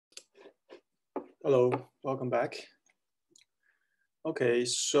Hello, welcome back. Okay,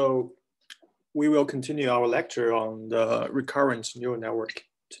 so we will continue our lecture on the recurrent neural network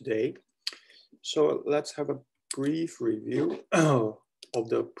today. So let's have a brief review of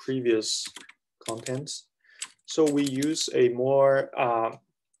the previous contents. So we use a more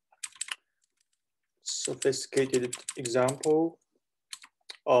sophisticated example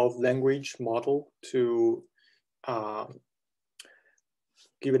of language model to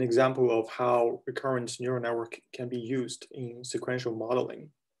give an example of how recurrent neural network can be used in sequential modeling.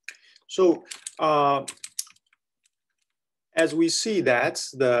 So as we see that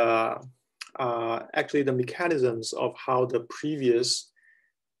actually the mechanisms of how the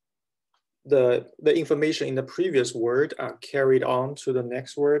information in the previous word are carried on to the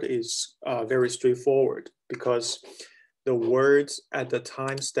next word is very straightforward, because the words at the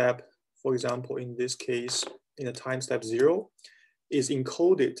time step, for example, in this case, in the time step 0, is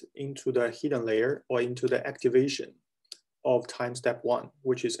encoded into the hidden layer or into the activation of time step 1,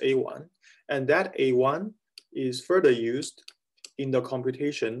 which is A1. And that A1 is further used in the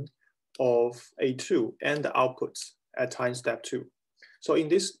computation of A2 and the outputs at time step 2. So in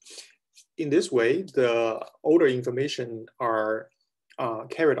this way, the older information are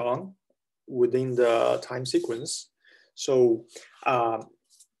carried on within the time sequence. So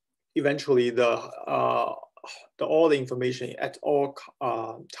eventually all the information at all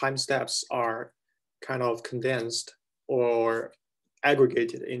time steps are kind of condensed or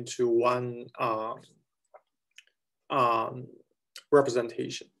aggregated into one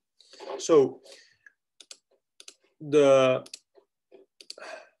representation. So the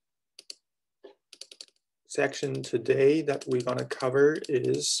section today that we're going to cover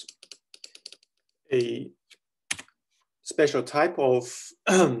is a special type of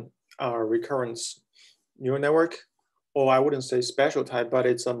recurrence neural network, or I wouldn't say special type, but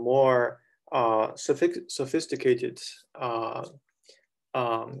it's a more sophisticated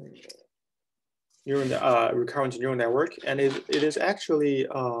recurrent neural network, and it is actually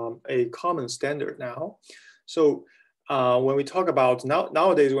a common standard now. So when we talk about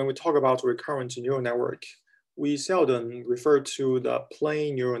nowadays, when we talk about recurrent neural network, we seldom refer to the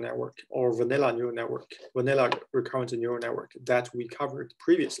plain neural network or vanilla neural network, vanilla recurrent neural network that we covered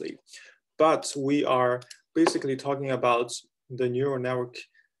previously. But we are basically talking about the neural network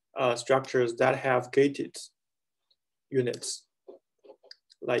structures that have gated units,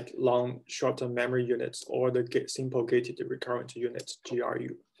 like long short-term memory units, or the simple gated recurrent units,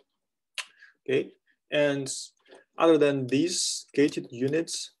 GRU. Okay, and other than these gated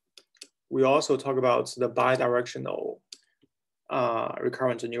units, we also talk about the bi-directional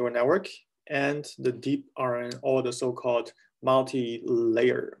recurrent neural network and the deep RNN, or the so-called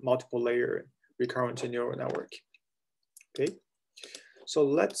multiple layer recurrent neural network. Okay, so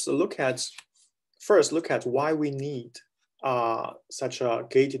let's first look at why we need such a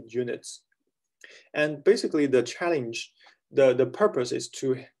gated units. And basically the challenge, the purpose is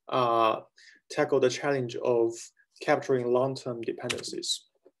to tackle the challenge of capturing long-term dependencies.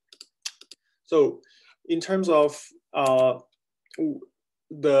 So in terms of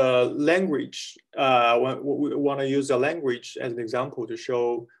the language, we want to use the language as an example to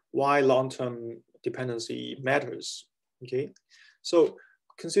show why long-term dependency matters. Okay, so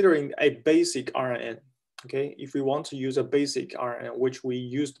considering a basic RNN, okay, if we want to use a basic RNN, which we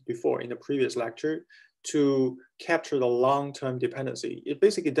used before in the previous lecture, to capture the long-term dependency, it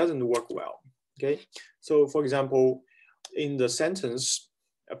basically doesn't work well. Okay, so for example, in the sentence,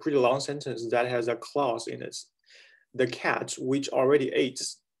 a pretty long sentence that has a clause in it, the cat which already ate,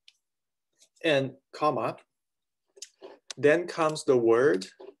 and comma, then comes the word,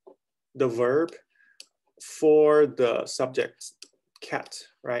 the verb for the subject cat,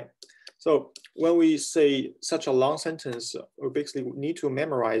 right? So when we say such a long sentence, we basically need to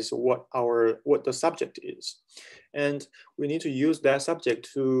memorize what the subject is. And we need to use that subject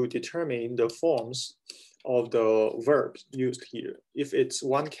to determine the forms of the verbs used here. If it's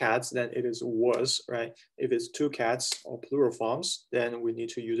one cat, then it is was, right? If it's two cats or plural forms, then we need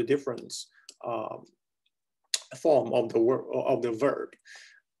to use a different form of the verb.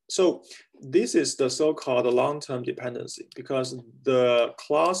 So this is the so-called long-term dependency, because the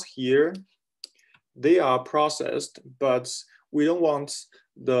clause here, they are processed, but we don't want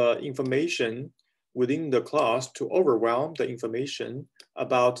the information within the clause to overwhelm the information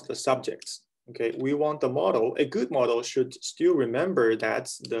about the subjects. Okay, we want the model, a good model should still remember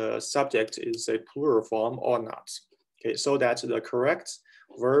that the subject is a plural form or not. Okay, so that the correct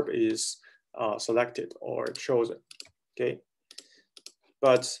verb is selected or chosen. Okay,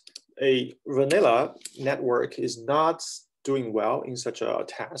 but a vanilla network is not doing well in such a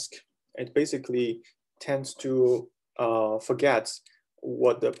task. it basically tends to forget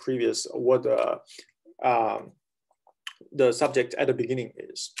what the subject at the beginning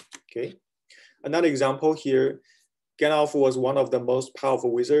is. Okay. Another example here, Gandalf was one of the most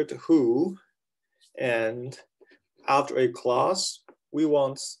powerful wizards who, and after a clause, we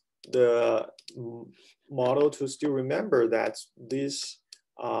want the model to still remember that these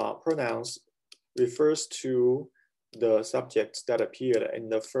pronouns refers to the subjects that appeared in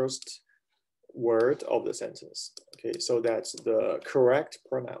the first word of the sentence. Okay, so that the correct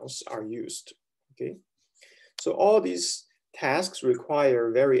pronouns are used. Okay, so all these tasks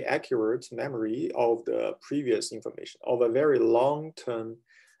require very accurate memory of the previous information, of a very long term,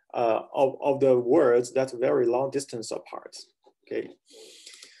 of the words that's very long distance apart. Okay,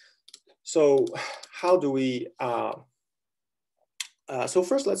 so how do we, so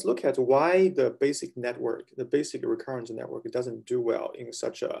first let's look at why the basic network, the basic recurrent network doesn't do well in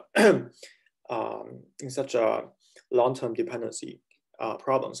such a, long-term dependency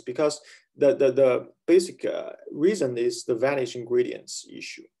problems, because the basic reason is the vanished ingredients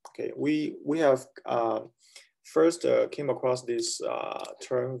issue. Okay, we have first came across this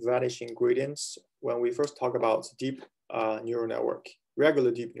term vanished ingredients when we first talk about deep neural network,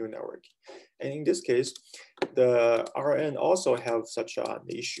 regular deep neural network. And in this case, the RNN also have such an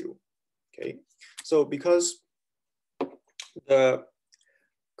issue. Okay, so because the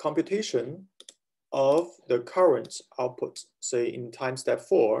computation of the current output, say in time step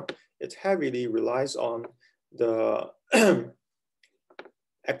 4, it heavily relies on the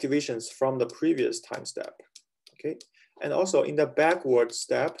activations from the previous time step. Okay, and also in the backward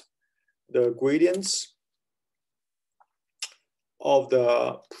step, the gradients of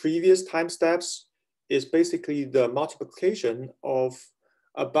the previous time steps is basically the multiplication of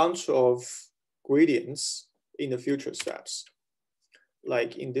a bunch of gradients in the future steps.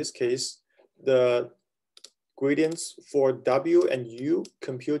 Like in this case, the gradients for W and U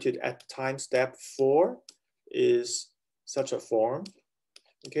computed at time step 4 is such a form,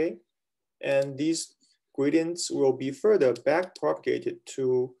 okay? And these gradients will be further back propagated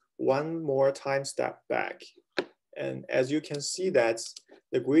to one more time step back. And as you can see that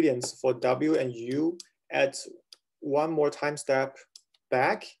the gradients for W and U at one more time step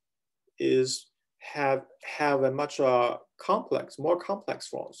back have a much more complex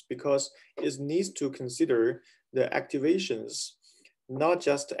forms, because it needs to consider the activations not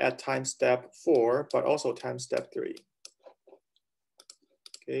just at time step 4 but also time step 3.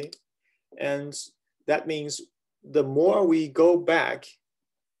 Okay, and that means the more we go back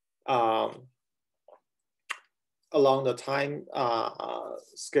along the time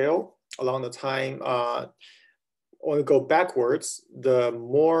scale, along the time, when we go backwards, the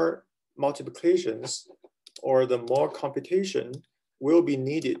more multiplications or the more computation will be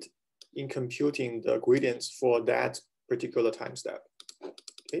needed in computing the gradients for that particular time step.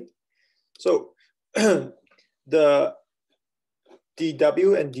 Okay, so the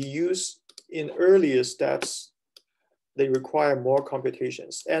dW and du's in earlier steps, they require more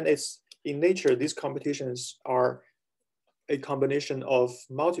computations, and it's in nature, these computations are a combination of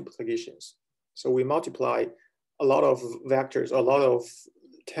multiplications. So we multiply a lot of vectors, a lot of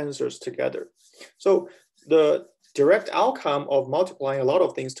tensors together. So the direct outcome of multiplying a lot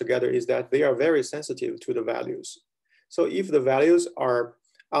of things together is that they are very sensitive to the values. So if the values are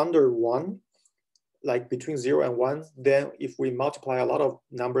under 1, like between 0 and 1, then if we multiply a lot of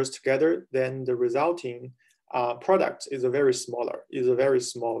numbers together, then the resulting product is a very small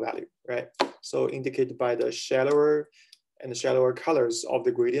value, right? So indicated by the shallower and the shallower colors of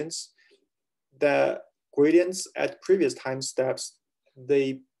the gradients. The gradients at previous time steps,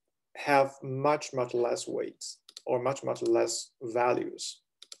 they have much less weights or much less values.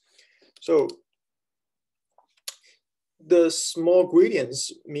 So the small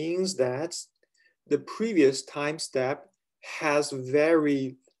gradients means that the previous time step has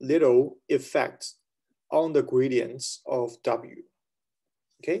very little effect on the gradients of W.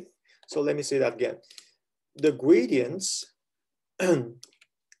 Okay, so let me say that again. The gradients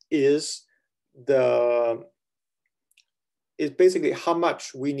is basically how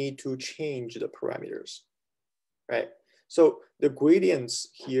much we need to change the parameters, right? So the gradients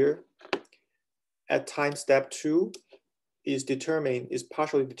here at time step 2 is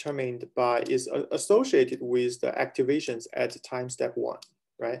partially determined by, is associated with the activations at time step 1,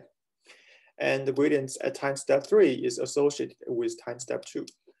 right? And the gradients at time step 3 is associated with time step 2.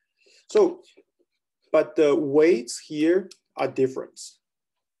 So, but the weights here are different.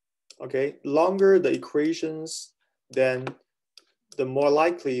 Okay, longer the equations, then the more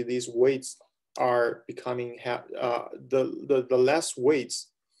likely these weights are becoming, the less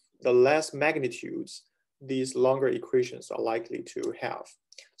weights the less magnitudes these longer equations are likely to have.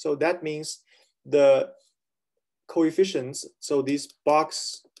 So that means the coefficients, so this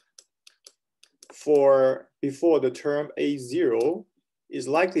box for before the term A0 is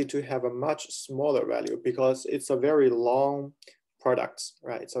likely to have a much smaller value because it's a very long product,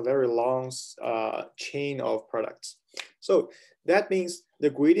 right? It's a very long chain of products. So that means the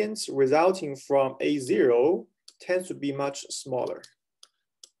gradients resulting from A0 tends to be much smaller,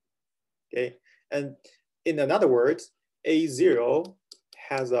 okay? And in other words, A0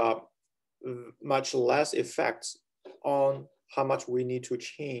 has a much less effect on how much we need to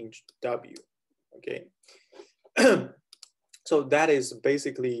change W, okay? So that is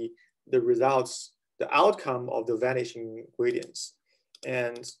basically the results, the outcome of the vanishing gradients.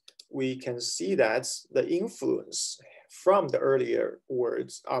 And we can see that the influence from the earlier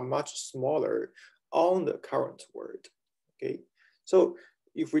words are much smaller on the current word, okay? So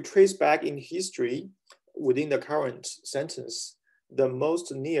if we trace back in history, within the current sentence, the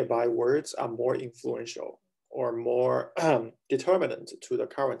most nearby words are more influential or more determinant to the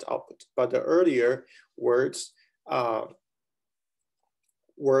current output. But the earlier words,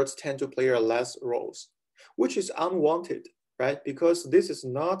 words tend to play less roles, which is unwanted, right? Because this is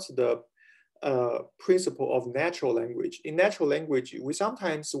not the principle of natural language. In natural language, we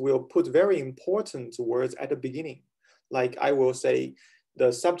sometimes will put very important words at the beginning. Like I will say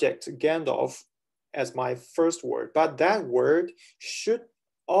the subject Gandalf as my first word, but that word should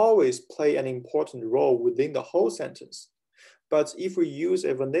always play an important role within the whole sentence. But if we use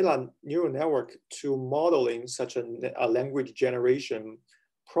a vanilla neural network to modeling such a language generation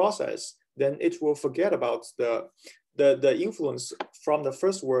process, then it will forget about the influence from the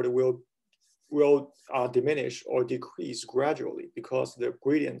first word will diminish or decrease gradually because the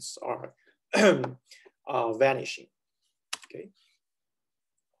gradients are vanishing. Okay.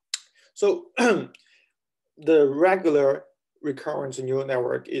 So the regular recurrent neural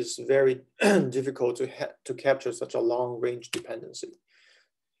network is very difficult to capture such a long range dependency.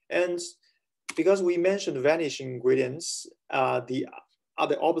 And because we mentioned vanishing gradients, the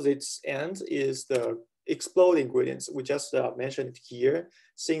other opposite end is the exploding gradients. We just mentioned it here,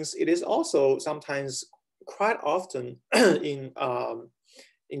 since it is also sometimes quite often in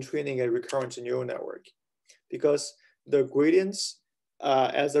training a recurrent neural network, because the gradients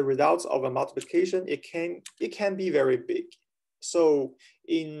as a result of a multiplication, it can be very big. So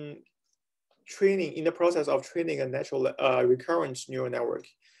in the process of training a natural recurrent neural network,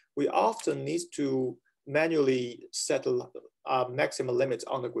 we often need to manually set a maximum limit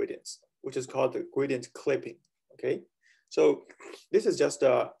on the gradients, which is called the gradient clipping. Okay, so this is just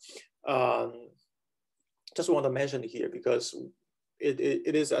want to mention here because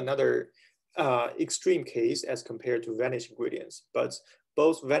it is another extreme case as compared to vanishing gradients, but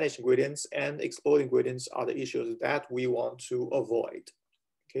both vanishing gradients and exploding gradients are the issues that we want to avoid.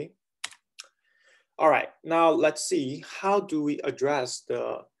 Okay. All right, now let's see, how do we address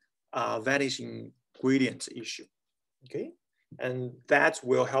the vanishing gradient issue? Okay, and that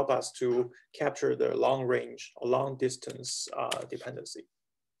will help us to capture the long range or long distance dependency.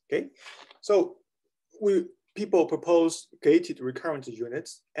 Okay, so people propose gated recurrent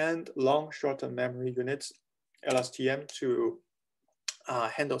units and long short-term memory units, LSTM, to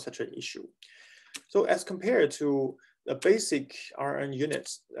handle such an issue. So as compared to the basic RNN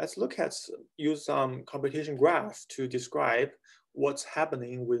units, let's use some computation graph to describe what's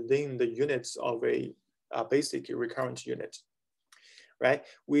happening within the units of a basic recurrent unit, right?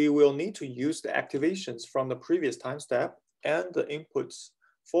 We will need to use the activations from the previous time step and the inputs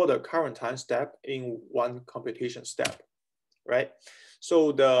for the current time step in one computation step, right?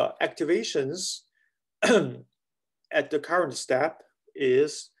 So the activations at the current step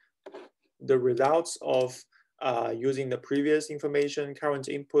is the results of using the previous information, current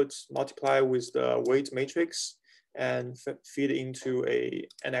inputs, multiply with the weight matrix and feed into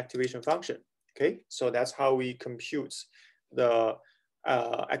an activation function. Okay, so that's how we compute the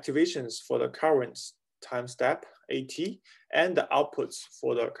activations for the current time step, AT, and the outputs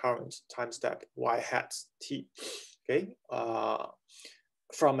for the current time step, Y hat T, okay,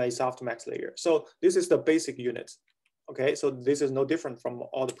 from a softmax layer. So this is the basic unit. Okay, so this is no different from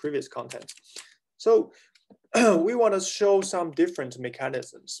all the previous content. So we want to show some different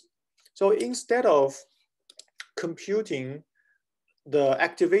mechanisms. So instead of computing the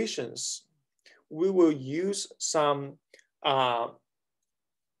activations, we will use some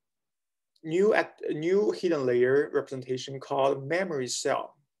new hidden layer representation called memory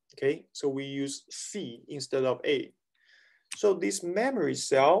cell. Okay, so we use C instead of A. So this memory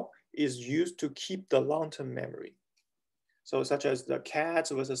cell is used to keep the long-term memory. So such as the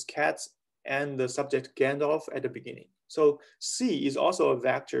cats versus cats and the subject Gandalf at the beginning. So C is also a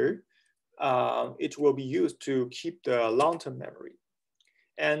vector. It will be used to keep the long-term memory.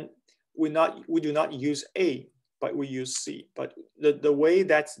 And we do not use A, but we use C. But the way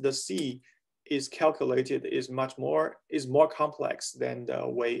that the C is calculated is more complex than the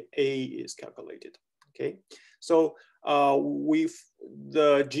way A is calculated. Okay, so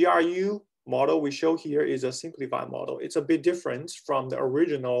the GRU model we show here is a simplified model. It's a bit different from the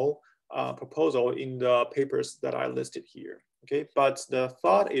original proposal in the papers that I listed here. Okay, but the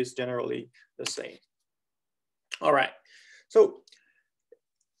thought is generally the same. All right, so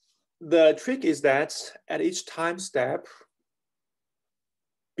the trick is that at each time step,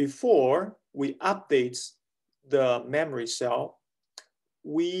 before we update the memory cell,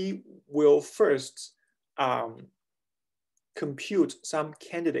 we will first compute some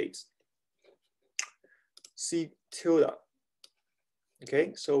candidates, C tilde.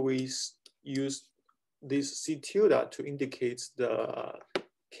 Okay, so we use this C tilde to indicate the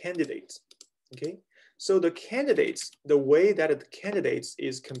candidates. Okay, so the candidates, the way that the candidates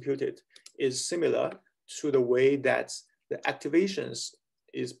is computed is similar to the way that the activations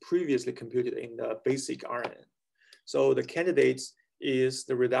is previously computed in the basic RNN. So the candidates is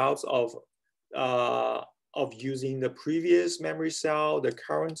the results of using the previous memory cell, the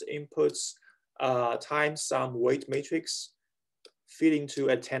current inputs, times some weight matrix, feeding to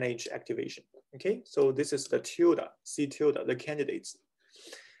a 10H activation. Okay, so this is the tilde, C tilde, the candidates.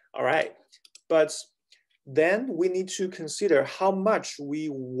 All right, but then we need to consider how much we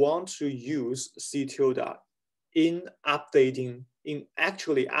want to use C tilde in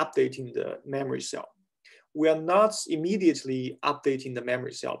actually updating the memory cell. We are not immediately updating the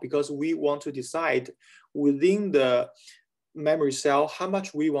memory cell because we want to decide within the memory cell how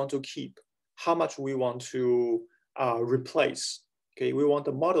much we want to keep, how much we want to replace. Okay, we want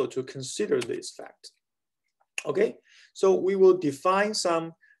the model to consider this fact. Okay, so we will define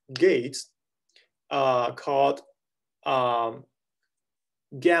some gates called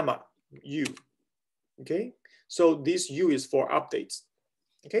gamma U. Okay, so this U is for updates.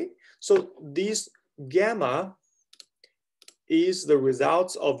 Okay, so this gamma is the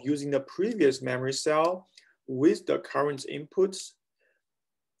result of using the previous memory cell with the current inputs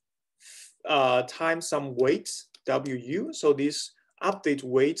times some weight, WU. So this update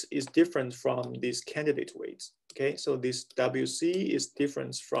weight is different from this candidate weight. Okay, so this WC is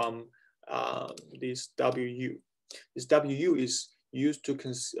different from this WU. This WU is used to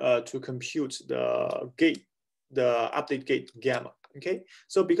compute the gate, the update gate gamma. Okay,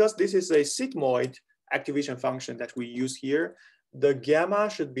 so because this is a sigmoid activation function that we use here, the gamma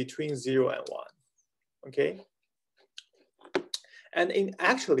should be between 0 and 1. Okay, and in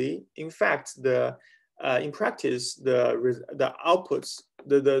fact, in practice, the outputs,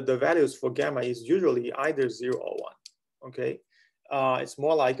 the values for gamma is usually either 0 or 1. Okay, it's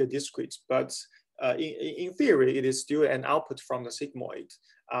more like a discrete, but in theory, it is still an output from the sigmoid.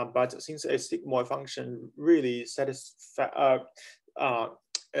 But since a sigmoid function really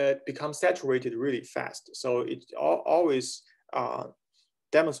becomes saturated really fast, so it always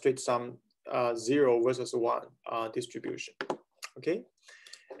demonstrates some 0 versus 1 distribution. Okay,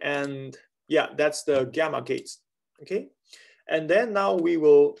 and yeah, that's the gamma gates. Okay, and then now we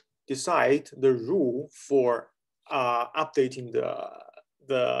will decide the rule for updating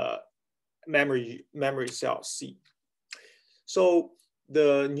the memory cell C. So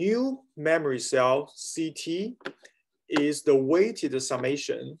the new memory cell CT is the weighted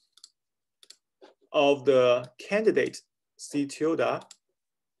summation of the candidate C tilde. Let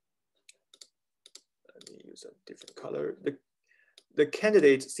me use a different color. The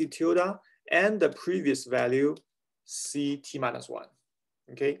candidate C tilde and the previous value CT minus 1.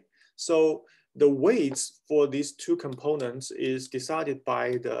 Okay, so the weights for these two components is decided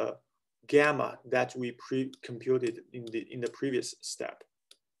by the gamma that we pre-computed in the previous step.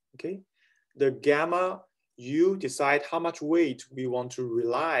 Okay, the gamma U decide how much weight we want to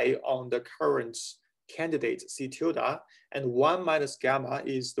rely on the current candidate C tilde, and 1 minus gamma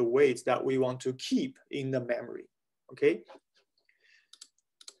is the weight that we want to keep in the memory. Okay,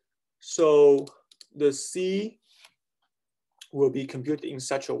 so the C will be computed in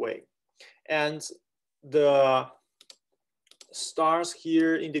such a way, and the stars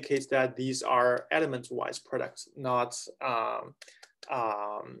here indicates that these are element-wise products, not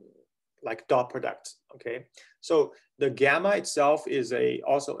like dot product. Okay, so the gamma itself is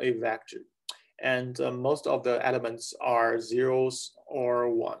also a vector, and most of the elements are zeros or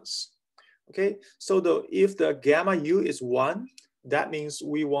ones. Okay, so if the gamma U is 1, that means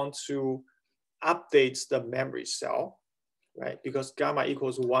we want to update the memory cell. right? Because gamma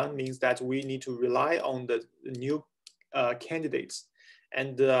equals 1 means that we need to rely on the new candidates,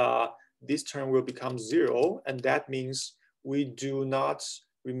 and this term will become 0, and that means we do not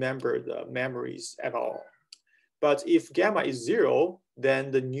remember the memories at all. But if gamma is 0,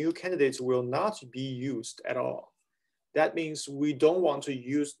 then the new candidates will not be used at all. That means we don't want to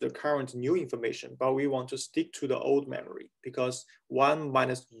use the current new information, but we want to stick to the old memory, because 1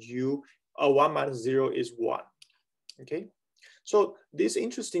 minus 0 is 1. Okay, so this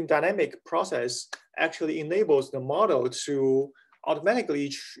interesting dynamic process actually enables the model to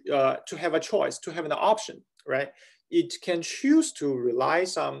automatically to have a choice, to have an option, right? It can choose to rely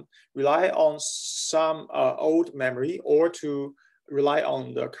on some old memory, or to rely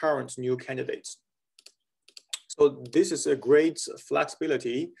on the current new candidates. So this is a great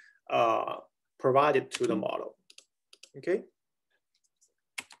flexibility provided to the model. Okay.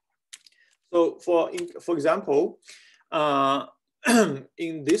 So for example,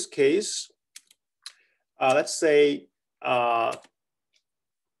 in this case, let's say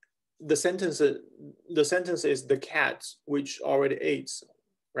the sentence is the cat which already ate,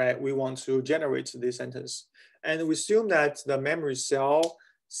 right? We want to generate this sentence, and we assume that the memory cell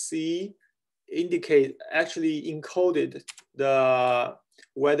C actually encoded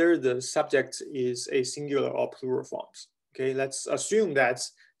whether the subject is a singular or plural forms. Okay, let's assume that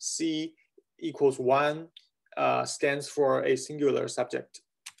C equals 1 stands for a singular subject.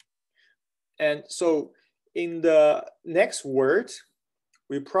 And so in the next word,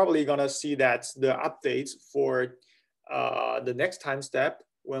 we're probably gonna see that the update for the next time step,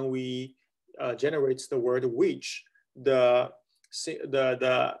 when we generate the word which, the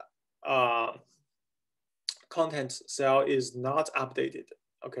content cell is not updated,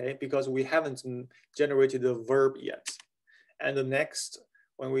 okay, because we haven't generated the verb yet. And the next,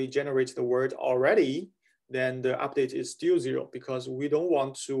 when we generate the word already, then the update is still 0, because we don't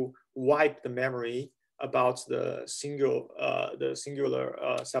want to wipe the memory about the singular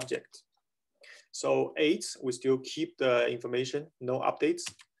subject. So 8, we still keep the information, no updates.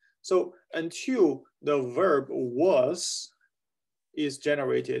 So until the verb was is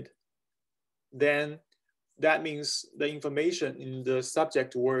generated, then that means the information in the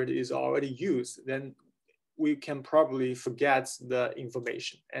subject word is already used. Then we can probably forget the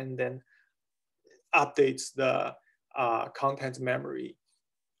information and then updates the content memory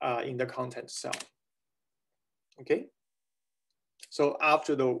in the content cell. Okay. So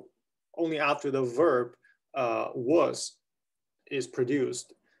only after the verb was is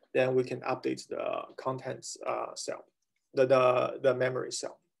produced, then we can update the contents cell, the memory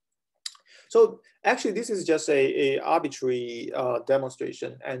cell. So actually, this is just a arbitrary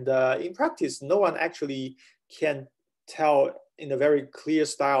demonstration, and in practice, no one actually can tell in a very clear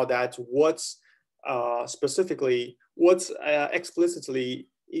style that what's explicitly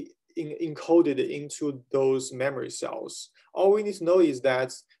encoded into those memory cells. All we need to know is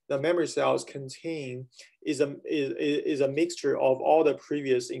that the memory cells contain is a mixture of all the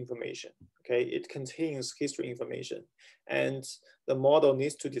previous information. Okay, it contains history information, and the model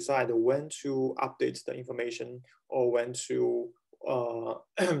needs to decide when to update the information or when to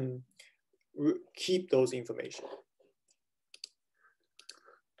keep those information.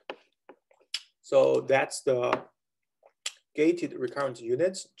 So that's the gated recurrent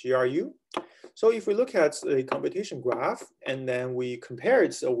units, GRU. So if we look at a computation graph and then we compare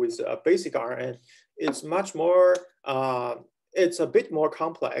it with a basic RNN, it's much more, it's a bit more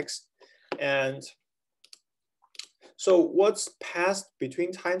complex. And so what's passed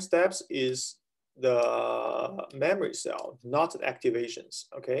between time steps is the memory cell, not the activations,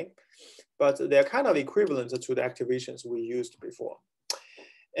 okay? But they're kind of equivalent to the activations we used before.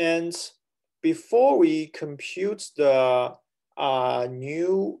 And before we compute the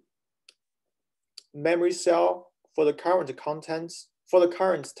new memory cell for the current contents, for the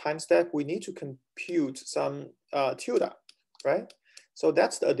current time step, we need to compute some tilde, right? So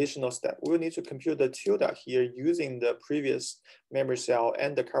that's the additional step. We will need to compute the tilde here using the previous memory cell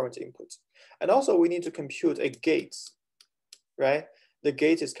and the current input. And also we need to compute a gate, right? The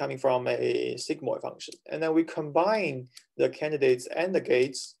gate is coming from a sigmoid function. And then we combine the candidates and the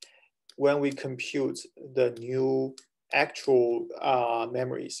gates when we compute the new actual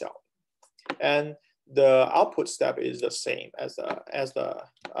memory cell. And the output step is the same as the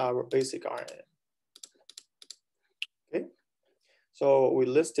basic RNN. Okay. So we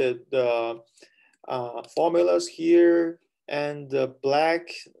listed the formulas here, and the black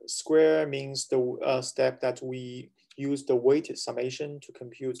square means the step that we use the weighted summation to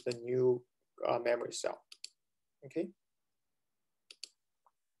compute the new memory cell. Okay.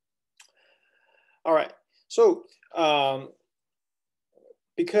 All right. So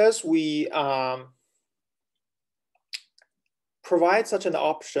because we provide such an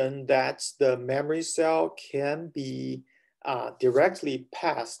option that the memory cell can be directly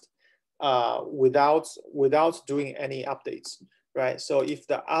passed without doing any updates, right? So if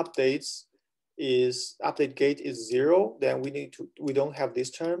the update gate is 0, then we don't have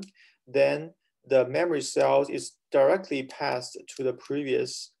this term. Then the memory cell is directly passed to the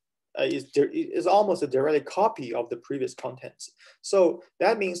previous. Is almost a direct copy of the previous contents. So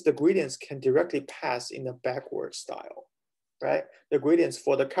that means the gradients can directly pass in a backward style, right? The gradients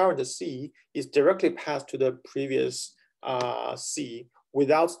for the current C is directly passed to the previous C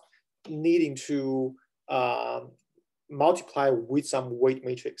without needing to multiply with some weight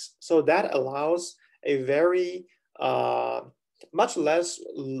matrix. So that allows a very much less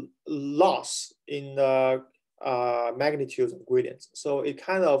loss in the magnitudes of gradients. So it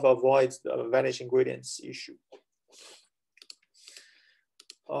kind of avoids the vanishing gradients issue.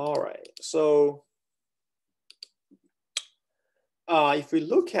 All right, so if we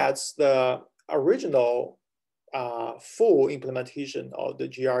look at the original full implementation of the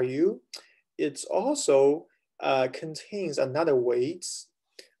GRU, it also contains another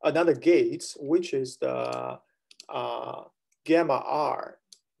gate, which is the gamma R.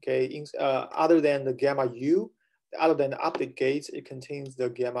 Okay, other than the gamma U, other than the update gate, it contains the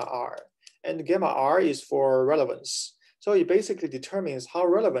gamma R. And the gamma R is for relevance. So it basically determines how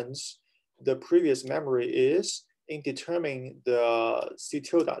relevant the previous memory is in determining the C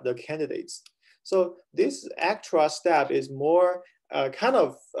tilde, the candidates. So this extra step is more kind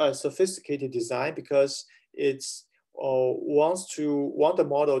of a sophisticated design because it's want the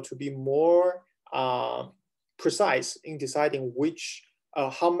model to be more precise in deciding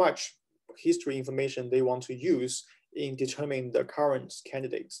how much history information they want to use in determining the current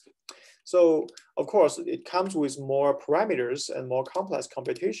candidates. So of course, it comes with more parameters and more complex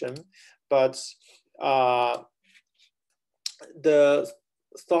computation, but the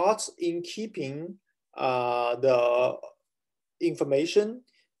thoughts in keeping the information,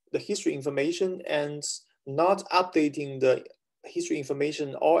 the history information, and not updating the history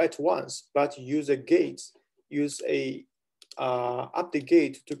information all at once, but use a update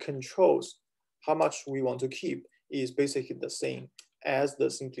gate to control how much we want to keep is basically the same as the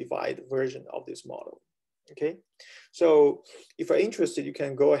simplified version of this model. Okay, so if you're interested, you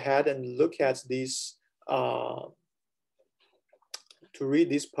can go ahead and look at this. To read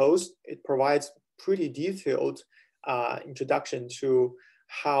this post, it provides pretty detailed introduction to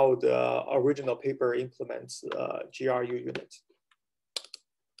how the original paper implements GRU unit.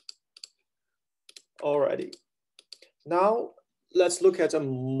 Alrighty. Now, let's look at a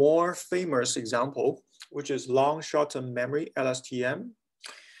more famous example, which is long short-term memory, LSTM.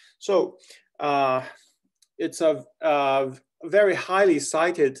 So it's a very highly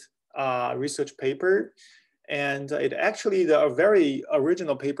cited research paper. And it actually, the very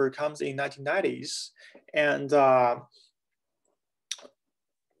original paper comes in 1990s and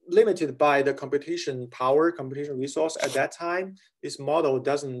limited by the computation resource at that time. This model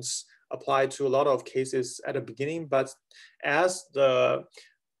doesn't apply to a lot of cases at the beginning, but as the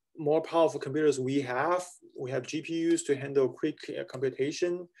more powerful computers we have GPUs to handle quick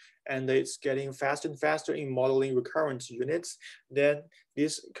computation, and it's getting faster and faster in modeling recurrent units, then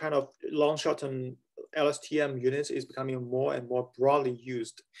this kind of long short-term LSTM units is becoming more and more broadly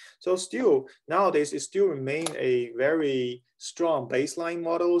used. So still, nowadays, it still remains a very strong baseline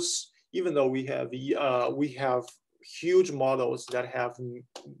models, even though we have huge models that have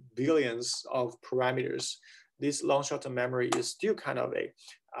billions of parameters. This long short-term memory is still kind of a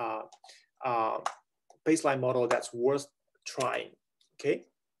baseline model that's worth trying, okay?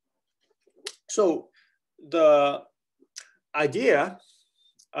 So the idea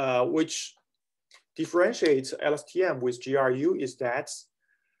which differentiates LSTM with GRU is that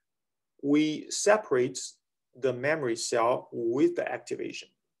we separate the memory cell with the activation,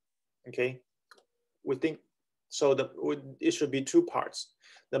 okay? We think, so it should be two parts.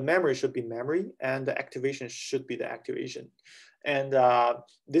 The memory should be memory and the activation should be the activation. And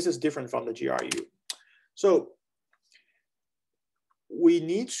this is different from the GRU. So we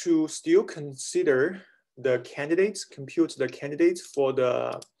need to still consider the candidates, compute the candidates for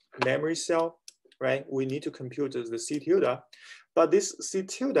the memory cell, right? We need to compute the C tilde, but this C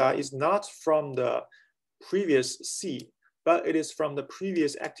tilde is not from the previous C, but it is from the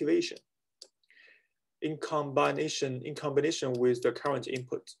previous activation in combination with the current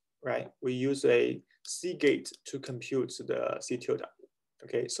input, right? We use a C gate to compute the C tilde.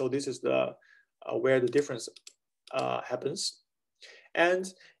 Okay, so this is the where the difference happens.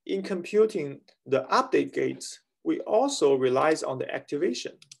 And in computing the update gate, we also relies on the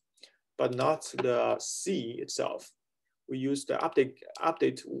activation, but not the C itself. We use the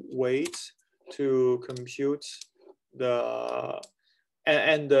update weight to compute the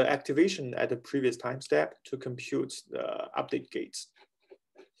and the activation at the previous time step to compute the update gates.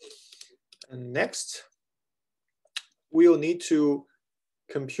 And next, we'll need to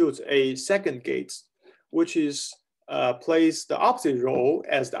compute a second gate, which is plays the opposite role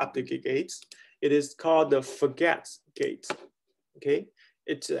as the update gate. It is called the forget gate. Okay,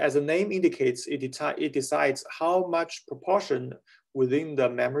 it, as the name indicates, it decides how much proportion within the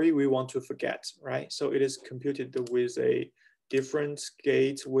memory we want to forget, right? So it is computed with a different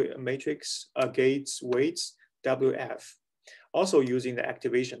gate matrix, gates weights, WF, also using the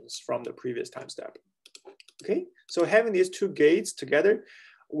activations from the previous time step. Okay, so having these two gates together,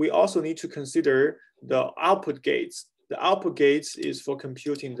 we also need to consider the output gates. The output gates is for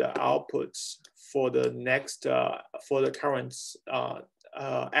computing the outputs for the next, for the current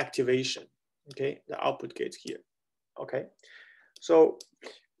activation. Okay, the output gates here. Okay, so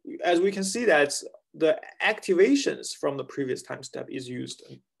as we can see that the activations from the previous time step is used,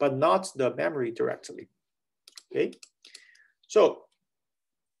 but not the memory directly. Okay, so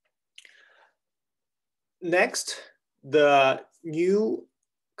next, the new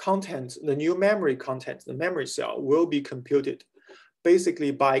content, the new memory content, the memory cell will be computed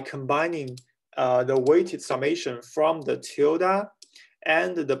basically by combining the weighted summation from the tilde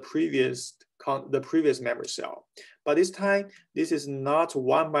and the previous memory cell. But this time, this is not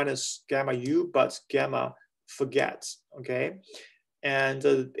 1 minus gamma u, but gamma forget, okay? And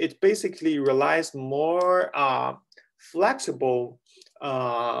it basically relies more flexible,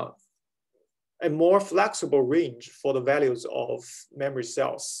 a more flexible range for the values of memory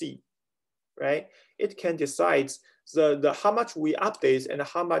cell C, right? It can decide how much we update and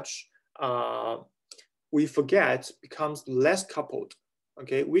how much we forget becomes less coupled.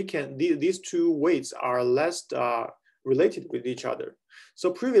 Okay, we can, these two weights are less related with each other.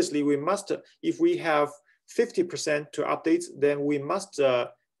 So previously we must, if we have 50% to update, then we must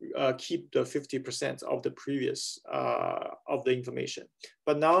keep the 50% of the previous of the information.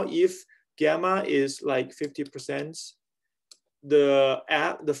 But now if gamma is like 50%,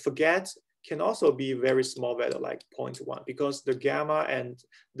 the forget can also be very small value, like 0.1, because the gamma and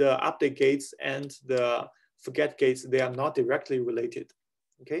the update gates and the forget gates, they are not directly related.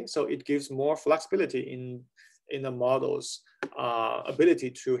 Okay, so it gives more flexibility in the model's ability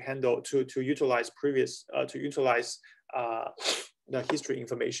to handle, to utilize previous, the history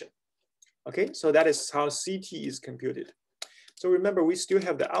information. Okay, so that is how CT is computed. So remember, we still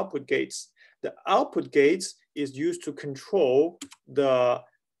have the output gates. The output gates is used to control the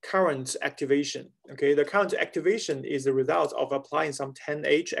current activation. Okay, the current activation is the result of applying some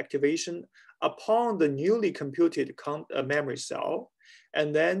 10H activation upon the newly computed memory cell,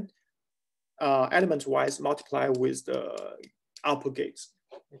 and then element-wise multiply with the output gates.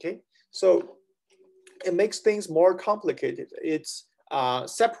 Okay, so it makes things more complicated. It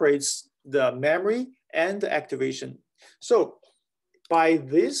separates the memory and the activation. So by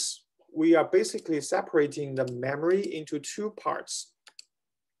this, we are basically separating the memory into two parts.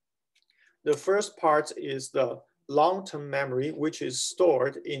 The first part is the long-term memory, which is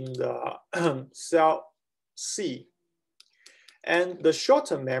stored in the cell C. And the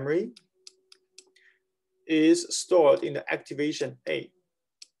short-term memory is stored in the activation A.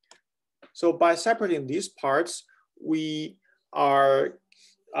 So by separating these parts, we are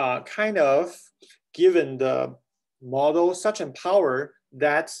kind of given the model such a power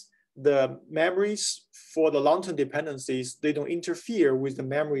that the memories for the long-term dependencies, they don't interfere with the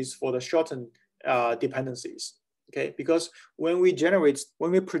memories for the short-term dependencies. Okay, because when we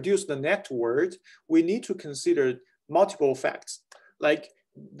produce the next word, we need to consider multiple facts. Like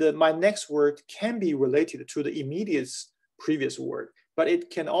my next word can be related to the immediate previous word, but it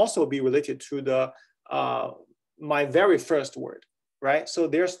can also be related to the my very first word, right? So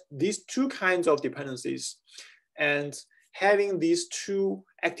there's these two kinds of dependencies, and having these two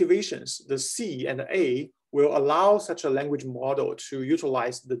activations, the C and the A, will allow such a language model to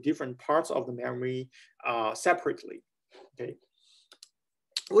utilize the different parts of the memory separately, okay?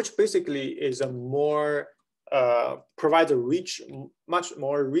 Which basically is a more, provides a much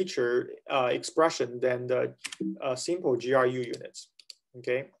more richer expression than the simple GRU units,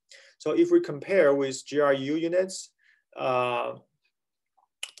 okay? So if we compare with GRU units,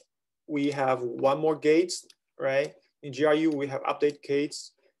 we have one more gates, right? In GRU, we have update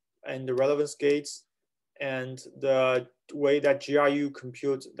gates and the relevance gates, and the way that GRU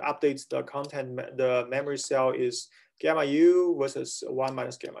computes, updates the content, the memory cell is gamma u versus 1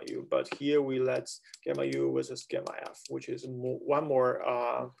 minus gamma u, but here we let gamma u versus gamma f, which is one more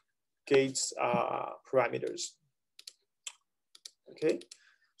gates parameters. Okay,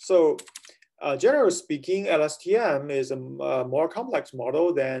 so generally speaking, LSTM is a more complex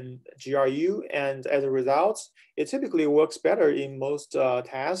model than GRU, and as a result, it typically works better in most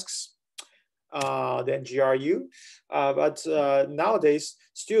tasks than GRU. But nowadays,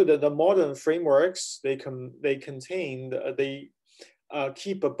 still the modern frameworks, they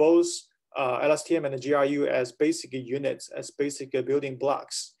keep both LSTM and GRU as basic units, as basic building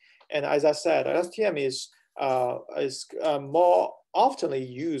blocks. And as I said, LSTM is more oftenly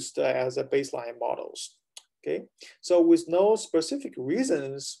used as a baseline models. Okay, so with no specific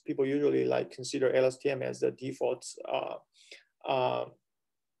reasons, people usually consider LSTM as the default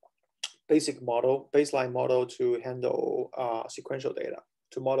basic model, baseline model to handle sequential data,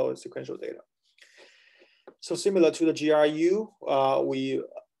 to model sequential data. So similar to the GRU, we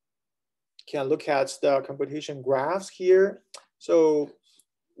can look at the computation graphs here. So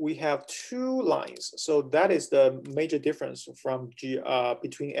we have two lines. So that is the major difference from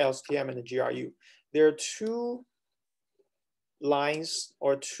between LSTM and the GRU. There are two lines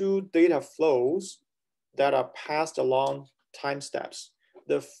or two data flows that are passed along time steps.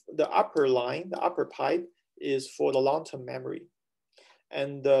 The upper line, the upper pipe, is for the long-term memory,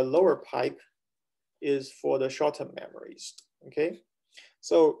 and the lower pipe is for the short-term memories. Okay,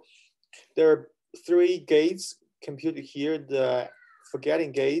 so there are three gates computed here: the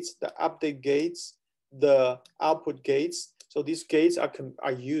forgetting gates, the update gates, the output gates. So these gates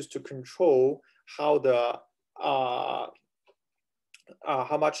are used to control how the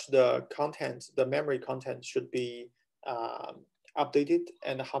how much the content, the memory content, should be updated,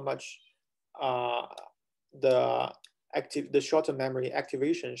 and how much the short-term memory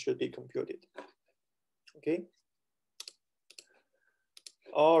activation should be computed. Okay.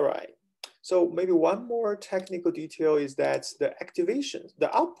 All right. So maybe one more technical detail is that the activations, the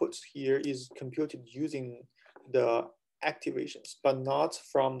outputs here is computed using the activations, but not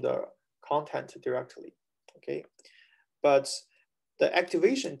from the content directly. Okay. But the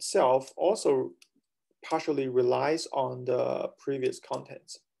activation itself also partially relies on the previous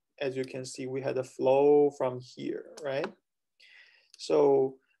contents. As you can see, we had a flow from here, right?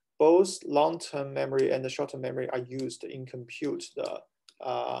 So both long-term memory and the short-term memory are used in compute the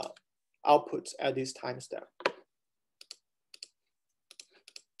outputs at this time step.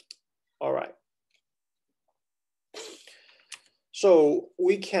 All right. So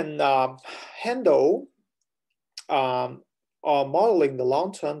we can handle or modeling the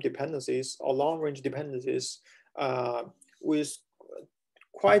long-term dependencies or long-range dependencies with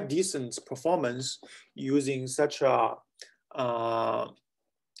quite decent performance using such a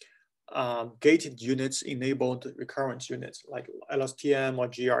gated units enabled recurrent units like LSTM or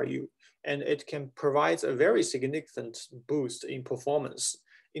GRU. And it can provide a very significant boost in performance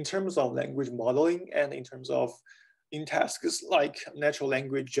in terms of language modeling and in terms of in tasks like natural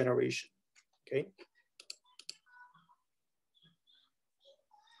language generation. Okay.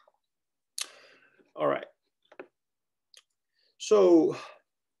 All right. So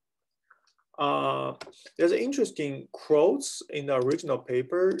there's an interesting quotes in the original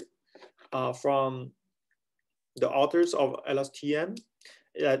paper from the authors of LSTM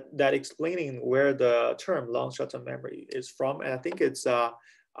that explaining where the term long short-term memory is from, and I think it's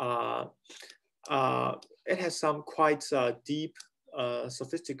it has some quite deep,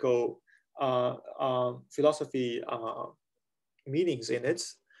 sophistical philosophy meanings in it.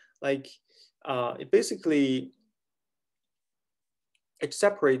 Like it basically it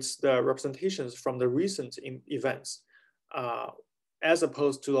separates the representations from the recent events, as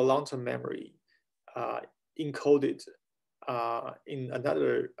opposed to the long-term memory encoded in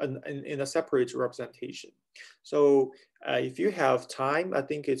a separate representation. So if you have time, I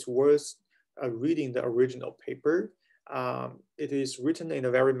think it's worth reading the original paper. It is written in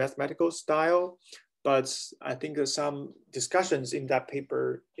a very mathematical style, but I think some discussions in that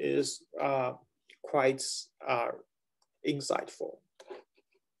paper is quite insightful.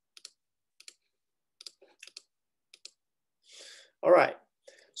 All right,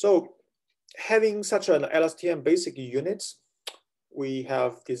 so having such an LSTM basic unit we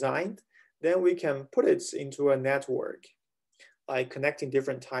have designed, then we can put it into a network, like connecting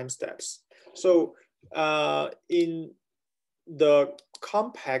different time steps. So in the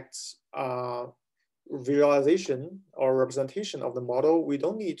compact visualization or representation of the model, we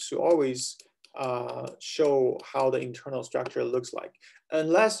don't need to always show how the internal structure looks like,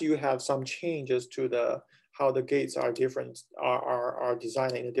 unless you have some changes to how the gates are different, are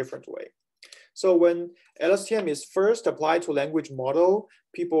designed in a different way. So when LSTM is first applied to language model,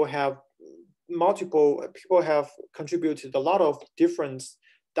 people have contributed a lot of different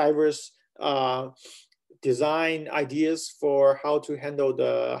diverse design ideas for how to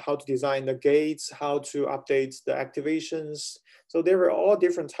design the gates, how to update the activations. So there are all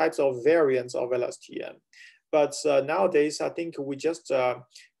different types of variants of LSTM. But nowadays, I think we just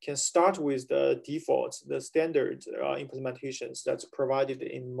can start with the defaults, the standard implementations that's provided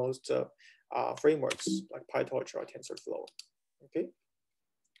in most frameworks like PyTorch or TensorFlow. Okay.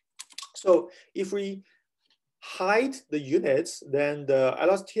 So if we hide the units, then the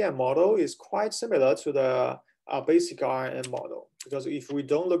LSTM model is quite similar to the basic RNN model. Because if we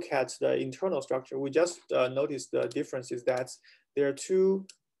don't look at the internal structure, we just notice the difference is that there are two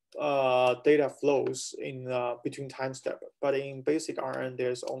data flows in between time step, but in basic RNN,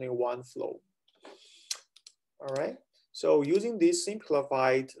 there's only one flow. All right. So using this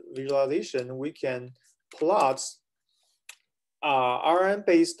simplified visualization, we can plot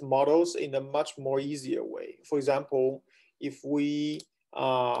RNN-based models in a much more easier way. For example, if we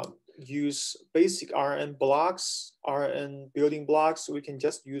use basic RNN blocks, RNN building blocks, we can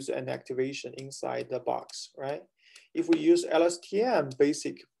just use an activation inside the box, right? If we use LSTM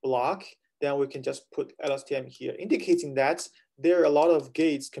basic block, then we can just put LSTM here, indicating that there are a lot of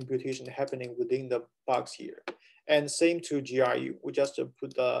gates computation happening within the box here. And same to GRU, we just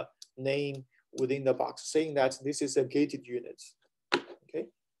put the name within the box, saying that this is a gated unit, okay?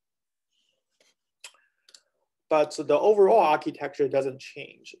 But the overall architecture doesn't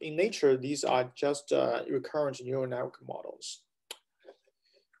change. In nature, these are just recurrent neural network models.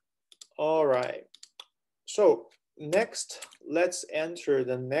 All right, so next, let's enter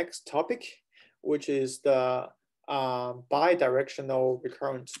the next topic, which is the bi-directional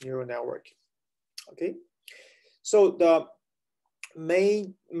recurrent neural network, okay? So the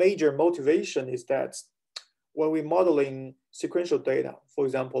major motivation is that when we're modeling sequential data, for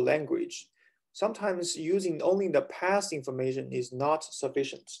example, language, sometimes using only the past information is not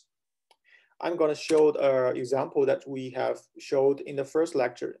sufficient. I'm going to show an example that we have showed in the first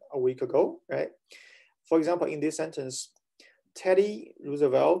lecture a week ago, right? For example, in this sentence, Teddy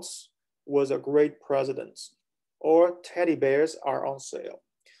Roosevelt was a great president, or teddy bears are on sale.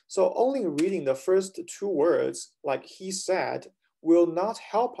 So only reading the first two words, like he said, will not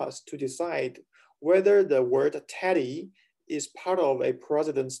help us to decide whether the word teddy is part of a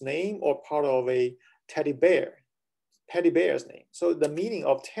president's name or part of a teddy bear's name. So the meaning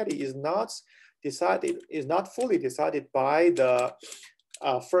of teddy is not decided, is not fully decided by the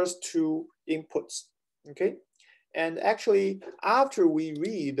first two inputs, okay? And actually, after we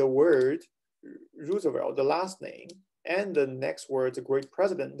read the word Roosevelt, the last name, and the next word, the great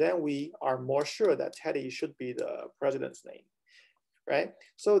president, then we are more sure that Teddy should be the president's name, right?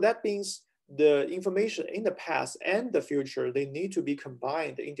 So that means the information in the past and the future, they need to be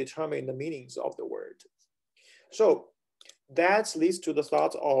combined in determining the meanings of the word. So that leads to the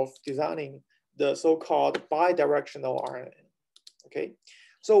thought of designing the so-called bi-directional RNN, okay?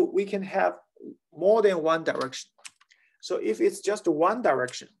 So we can have more than one direction. So if it's just one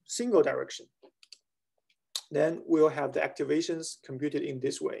direction, single direction, then we'll have the activations computed in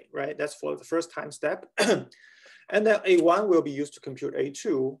this way, right? That's for the first time step. And then A1 will be used to compute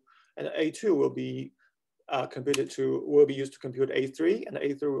A2, and A2 will be used to compute A3, and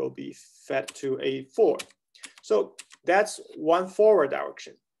A3 will be fed to A4. So that's one forward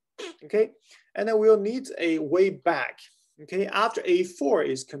direction, okay? And then we'll need a way back, okay? After A4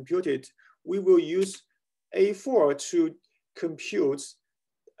 is computed, we will use A4 to compute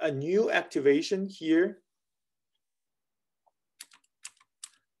a new activation here,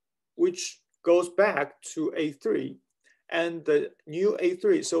 which goes back to A3 and the new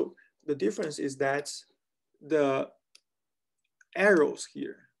A3. So the difference is that the arrows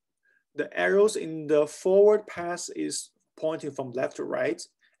here, the arrows in the forward pass is pointing from left to right,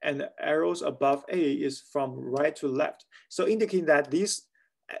 and the arrows above A is from right to left. So indicating that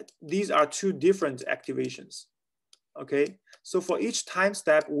these are two different activations, okay? So for each time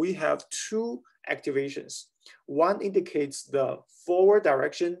step, we have two activations. One indicates the forward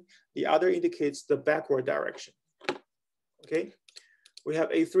direction, the other indicates the backward direction, okay? We have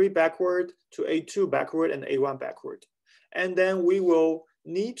A3 backward to A2 backward and A1 backward. And then we will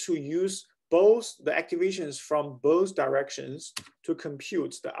need to use both the activations from both directions to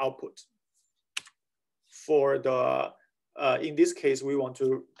compute the output. For the, in this case, we want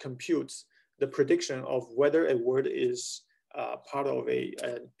to compute the prediction of whether a word is part of a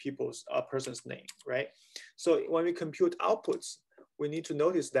person's name, right? So when we compute outputs, we need to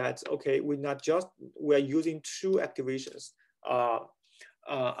notice that, okay, we're using two activations.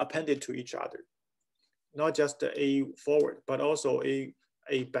 appended to each other, not just a forward, but also a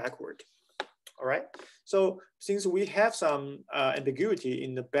backward. All right. So since we have some ambiguity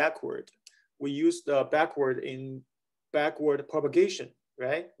in the backward, we use the backward in backward propagation,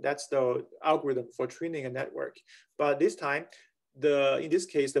 right? That's the algorithm for training a network. But this time, in this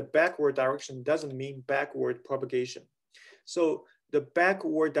case, the backward direction doesn't mean backward propagation. So the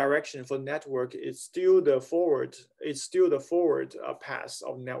backward direction for network is still the forward. It's still the forward path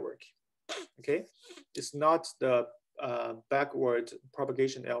of network. Okay, it's not the backward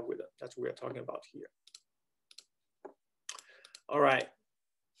propagation algorithm. That's what we're talking about here. All right.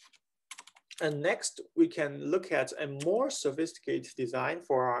 And next, we can look at a more sophisticated design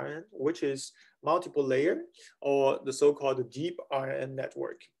for RNN, which is multiple layer, or the so-called deep RNN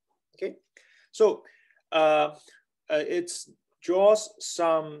network. Okay, so it draws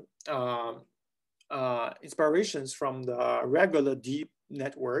some inspirations from the regular deep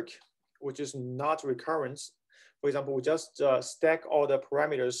network, which is not recurrent. For example, we just stack all the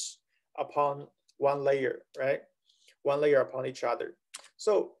parameters upon one layer, right? One layer upon each other.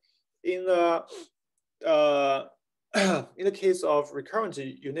 So in the case of recurrent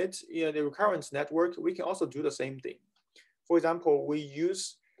unit, in the recurrent network, we can also do the same thing. For example, we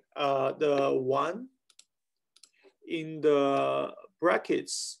use the 1 in the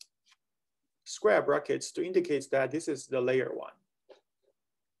brackets, square brackets, to indicate that this is the layer 1.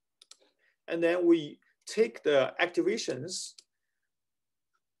 And then we take the activations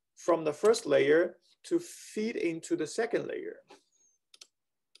from the first layer to feed into the second layer,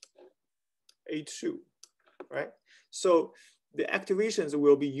 A2, right? So the activations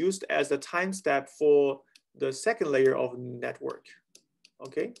will be used as the time step for the second layer of network,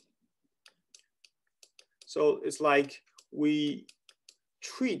 okay? So it's like we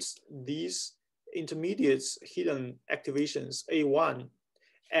treat these intermediate hidden activations, A1,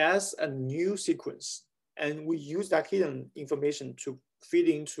 as a new sequence. And we use that hidden information to feed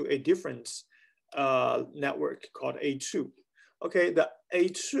into a different network called A2. Okay, the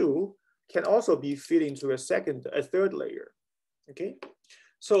A2 can also be fed into a third layer. Okay,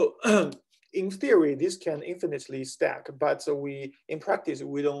 so in theory, this can infinitely stack, but in practice,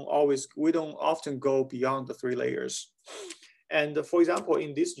 we don't often go beyond the 3 layers. And for example,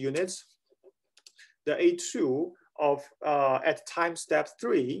 in this unit, the A2 of at time step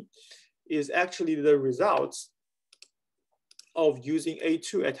 3 is actually the result of using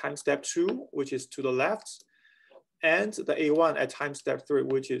A2 at time step 2, which is to the left, and the A1 at time step 3,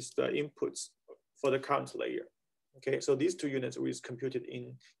 which is the inputs for the current layer. Okay, so these 2 units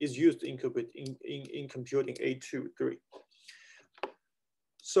is used in computing A2, 3.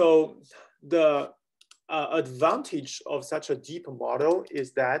 So the advantage of such a deep model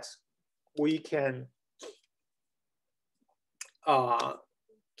is that we can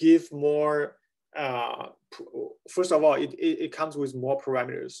give more, first of all, it comes with more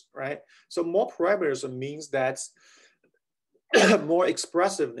parameters, right? So more parameters means that more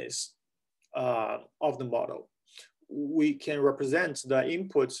expressiveness of the model. We can represent the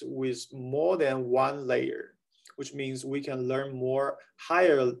inputs with more than 1 layer, which means we can learn more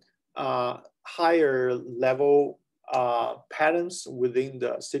higher level patterns within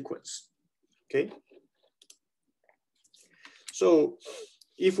the sequence, okay? So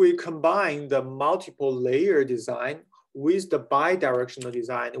if we combine the multiple layer design with the bi-directional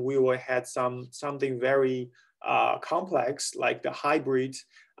design, we will have something very complex, like the hybrid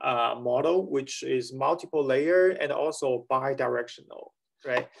model, which is multiple layer and also bi-directional,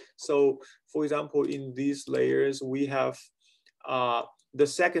 right? So for example, in these layers, we have the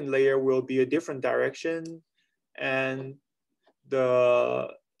second layer will be a different direction, and the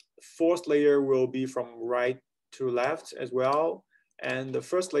fourth layer will be from right to left as well. And the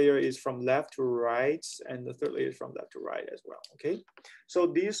first layer is from left to right, and the third layer is from left to right as well, okay? So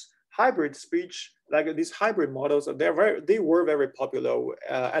these hybrid speech, like these hybrid models, they were very popular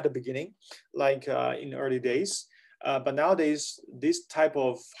at the beginning, like in early days. But nowadays, this type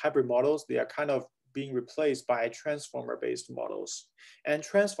of hybrid models, they are kind of being replaced by transformer-based models. And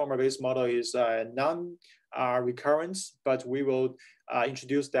transformer-based model is non-recurrent, but we will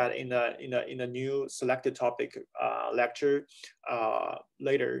introduce that in a new selected topic lecture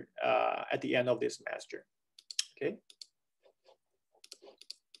later at the end of this semester. Okay.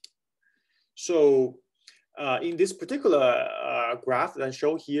 So in this particular graph that I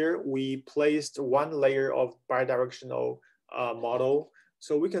show here, we placed 1 layer of bidirectional model.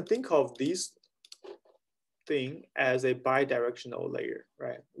 So we can think of this thing as a bidirectional layer,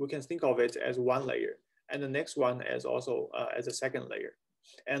 right? We can think of it as 1 layer, and the next one as also as a second layer.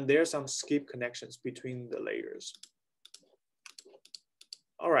 And there are some skip connections between the layers.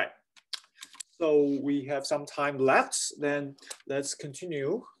 All right. So we have some time left, then let's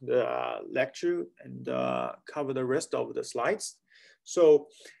continue the lecture and cover the rest of the slides. So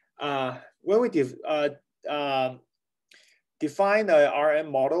when we define a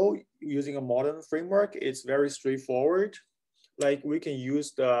RNN model using a modern framework, it's very straightforward. Like we can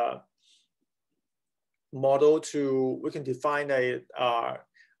use the model we can define a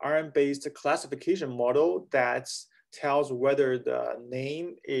RNN-based classification model that tells whether the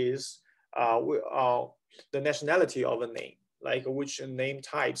name is the nationality of a name, like which name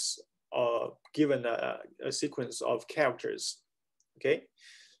types are given a sequence of characters, okay?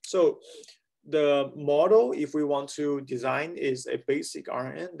 So the model, if we want to design is a basic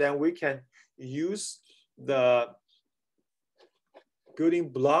RNN, then we can use the building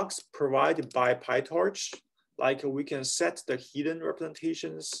blocks provided by PyTorch, like we can set the hidden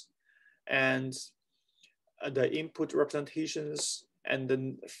representations and the input representations, and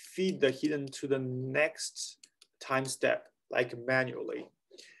then feed the hidden to the next time step, like manually.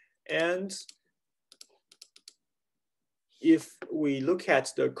 And if we look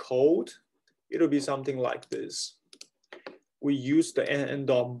at the code, it'll be something like this. We use the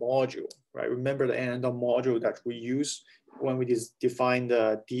NN-DOM module, right? Remember the NN-DOM module that we use when we define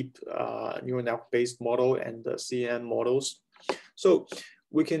the deep neural network-based model and the CNN models. So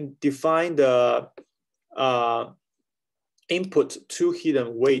we can define the input to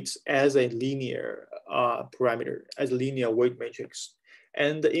hidden weights as a linear parameter, as a linear weight matrix,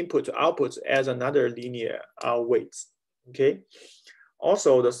 and the input to output as another linear weight, okay?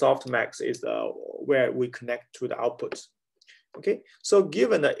 Also, the softmax is where we connect to the output, okay? So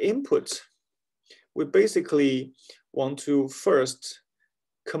given the input, we basically want to first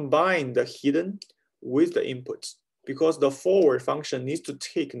combine the hidden with the input, because the forward function needs to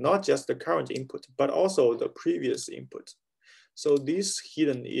take not just the current input, but also the previous input. So this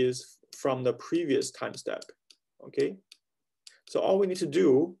hidden is from the previous time step, okay? So all we need to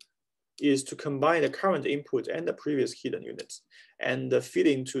do is to combine the current input and the previous hidden units and feed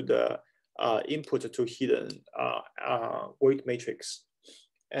into the input to hidden weight matrix.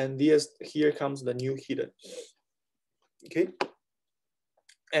 And here comes the new hidden, okay?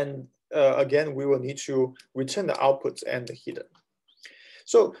 And again, we will need to return the outputs and the hidden.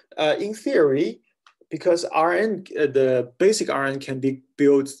 So in theory, because the basic RNN can be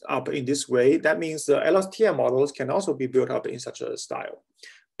built up in this way, that means the LSTM models can also be built up in such a style.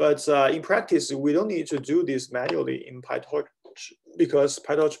 But in practice, we don't need to do this manually in PyTorch, because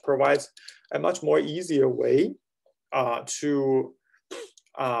PyTorch provides a much more easier way to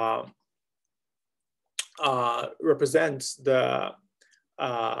represent the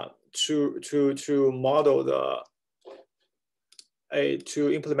to model the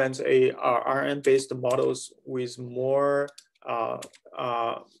to implement a RNN-based models with more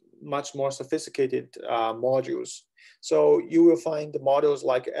much more sophisticated modules. So you will find the models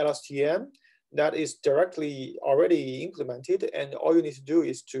like LSTM that is directly already implemented, and all you need to do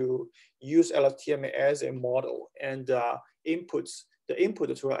is to use LSTM as a model, and the input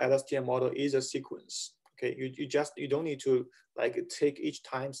to an LSTM model is a sequence. Okay, you don't need to like take each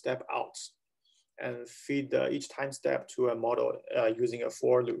time step out and feed each time step to a model using a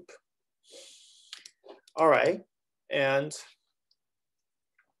for loop. All right, and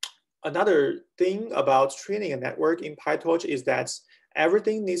another thing about training a network in PyTorch is that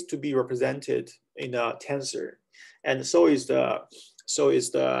everything needs to be represented in a tensor, and so is the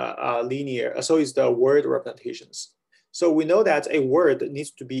word representations. So we know that a word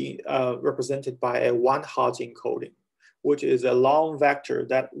needs to be represented by a 1-hot encoding, which is a long vector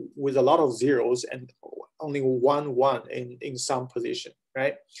that with a lot of zeros and only one in some position,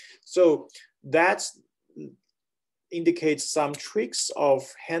 right? So that indicates some tricks of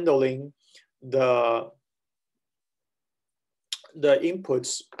handling the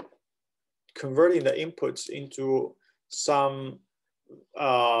inputs, converting the inputs into some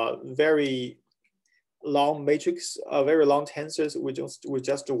very long matrix, very long tensors with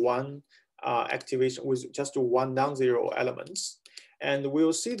just one activation, with just one non-zero elements. And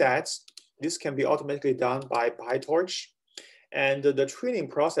we'll see that this can be automatically done by PyTorch. And the training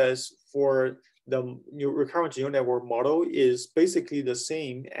process for the recurrent neural network model is basically the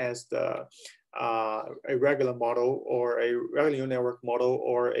same as a regular model, or a regular neural network model,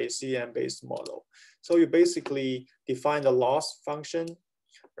 or a CM-based model. So you basically define the loss function,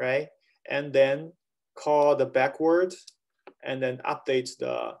 right? And then call the backward, and then update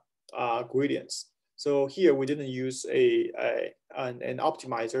the gradients. So here we didn't use an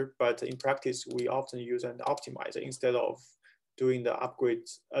optimizer, but in practice we often use an optimizer instead of doing the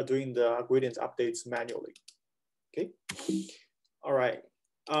gradients updates manually. Okay. All right.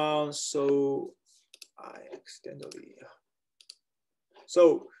 So I accidentally.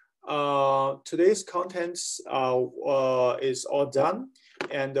 So today's contents is all done,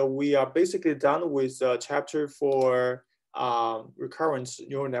 and we are basically done with the chapter for recurrent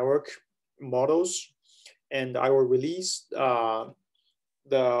neural network models. And I will release the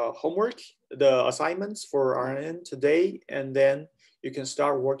homework, the assignments for RNN today, and then you can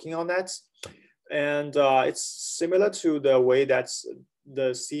start working on that. And it's similar to the way that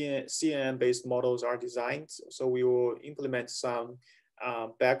the CNN-based models are designed. So we will implement some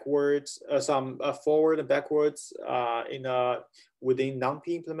backwards, some forward and backwards within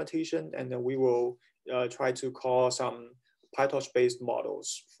NumPy implementation, and then we will try to call some PyTorch-based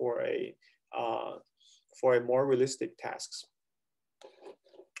models for a more realistic tasks.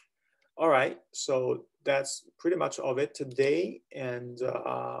 All right, so that's pretty much of it today. And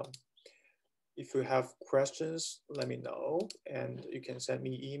if you have questions, let me know, and you can send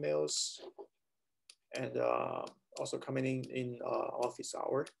me emails, and also coming in office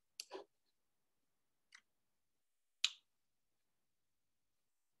hour.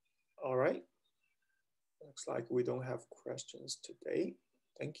 All right, looks like we don't have questions today.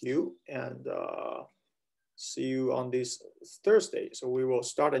 Thank you, and see you on this Thursday. So we will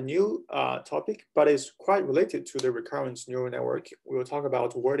start a new topic, but it's quite related to the recurrent neural network. We will talk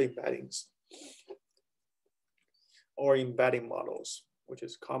about word embeddings or embedding models, which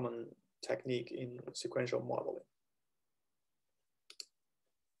is a common technique in sequential modeling.